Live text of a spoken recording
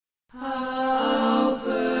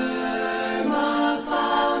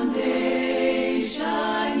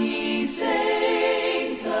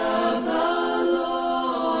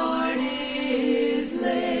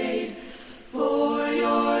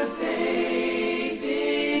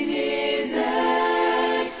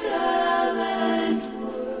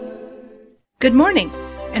Good morning,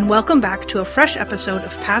 and welcome back to a fresh episode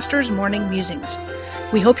of Pastor's Morning Musings.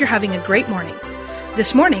 We hope you're having a great morning.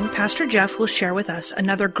 This morning, Pastor Jeff will share with us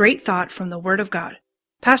another great thought from the Word of God.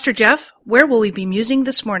 Pastor Jeff, where will we be musing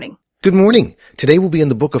this morning? Good morning. Today we'll be in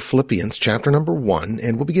the book of Philippians, chapter number 1,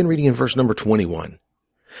 and we'll begin reading in verse number 21.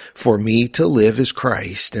 For me to live is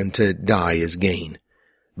Christ, and to die is gain.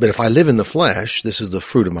 But if I live in the flesh, this is the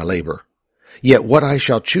fruit of my labor. Yet what I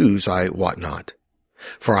shall choose I wot not.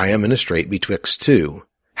 For I am in a strait betwixt two,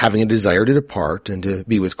 having a desire to depart and to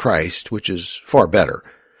be with Christ, which is far better.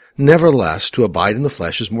 Nevertheless, to abide in the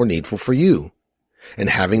flesh is more needful for you. And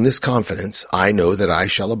having this confidence, I know that I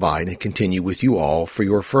shall abide and continue with you all for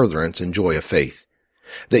your furtherance and joy of faith,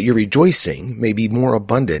 that your rejoicing may be more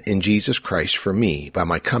abundant in Jesus Christ for me by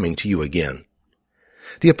my coming to you again.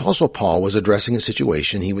 The Apostle Paul was addressing a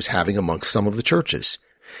situation he was having amongst some of the churches.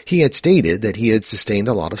 He had stated that he had sustained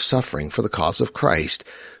a lot of suffering for the cause of Christ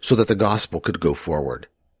so that the gospel could go forward.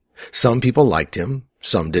 Some people liked him,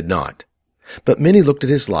 some did not. But many looked at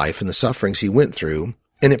his life and the sufferings he went through,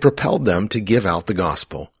 and it propelled them to give out the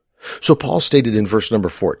gospel. So Paul stated in verse number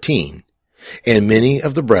 14, And many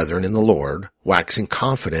of the brethren in the Lord, waxing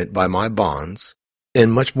confident by my bonds,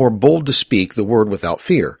 and much more bold to speak the word without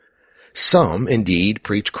fear, some indeed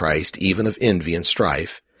preach Christ even of envy and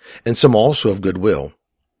strife, and some also of goodwill.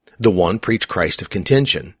 The one preached Christ of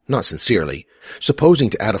contention, not sincerely,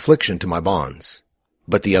 supposing to add affliction to my bonds,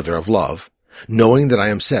 but the other of love, knowing that I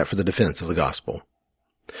am set for the defense of the gospel.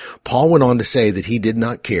 Paul went on to say that he did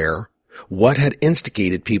not care what had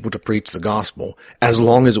instigated people to preach the gospel, as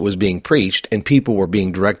long as it was being preached and people were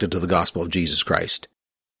being directed to the gospel of Jesus Christ.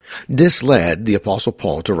 This led the Apostle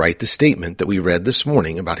Paul to write the statement that we read this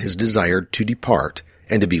morning about his desire to depart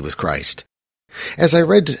and to be with Christ. As I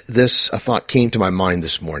read this, a thought came to my mind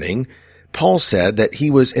this morning. Paul said that he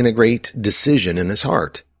was in a great decision in his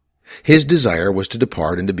heart. His desire was to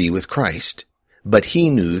depart and to be with Christ, but he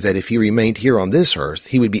knew that if he remained here on this earth,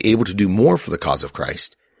 he would be able to do more for the cause of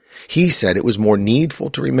Christ. He said it was more needful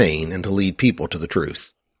to remain and to lead people to the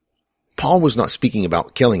truth. Paul was not speaking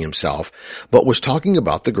about killing himself, but was talking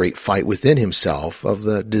about the great fight within himself of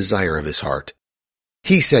the desire of his heart.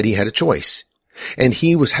 He said he had a choice, and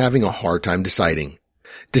he was having a hard time deciding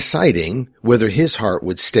whether his heart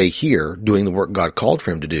would stay here doing the work God called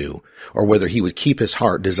for him to do, or whether he would keep his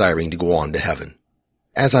heart desiring to go on to heaven.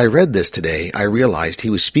 As I read this today, I realized he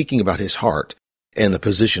was speaking about his heart and the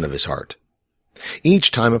position of his heart.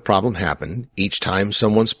 Each time a problem happened, each time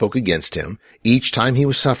someone spoke against him, each time he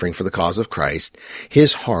was suffering for the cause of Christ,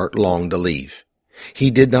 his heart longed to leave. He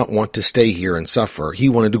did not want to stay here and suffer. He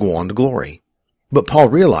wanted to go on to glory. But Paul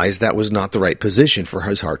realized that was not the right position for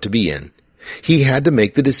his heart to be in. He had to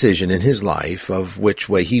make the decision in his life of which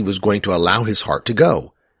way he was going to allow his heart to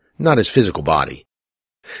go, not his physical body.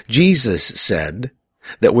 Jesus said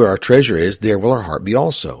that where our treasure is, there will our heart be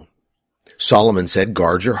also. Solomon said,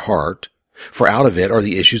 guard your heart, for out of it are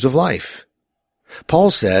the issues of life.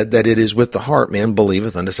 Paul said that it is with the heart man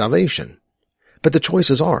believeth unto salvation. But the choice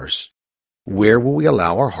is ours. Where will we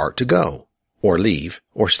allow our heart to go, or leave,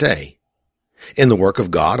 or stay? In the work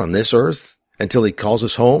of God on this earth until he calls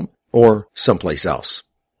us home, or someplace else?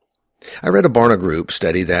 I read a Barna Group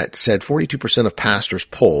study that said 42% of pastors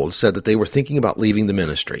polled said that they were thinking about leaving the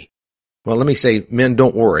ministry. Well, let me say, men,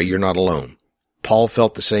 don't worry, you're not alone. Paul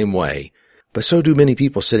felt the same way, but so do many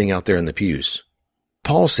people sitting out there in the pews.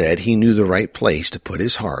 Paul said he knew the right place to put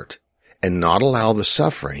his heart and not allow the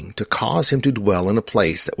suffering to cause him to dwell in a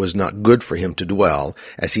place that was not good for him to dwell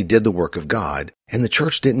as he did the work of God, and the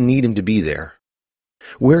church didn't need him to be there.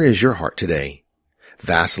 Where is your heart today?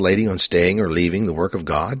 Vacillating on staying or leaving the work of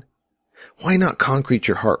God? Why not concrete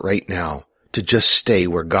your heart right now to just stay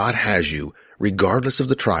where God has you, regardless of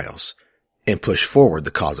the trials, and push forward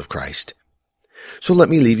the cause of Christ? So let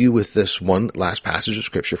me leave you with this one last passage of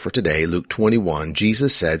Scripture for today, Luke 21.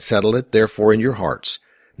 Jesus said, Settle it therefore in your hearts,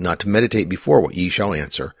 not to meditate before what ye shall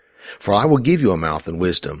answer. For I will give you a mouth and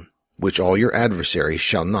wisdom, which all your adversaries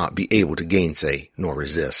shall not be able to gainsay nor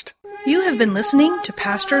resist. You have been listening to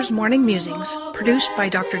Pastor's Morning Musings, produced by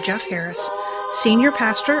Dr. Jeff Harris, Senior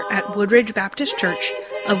Pastor at Woodridge Baptist Church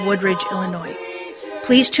of Woodridge, Illinois.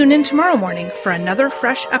 Please tune in tomorrow morning for another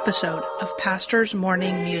fresh episode of Pastor's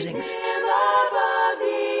Morning Musings.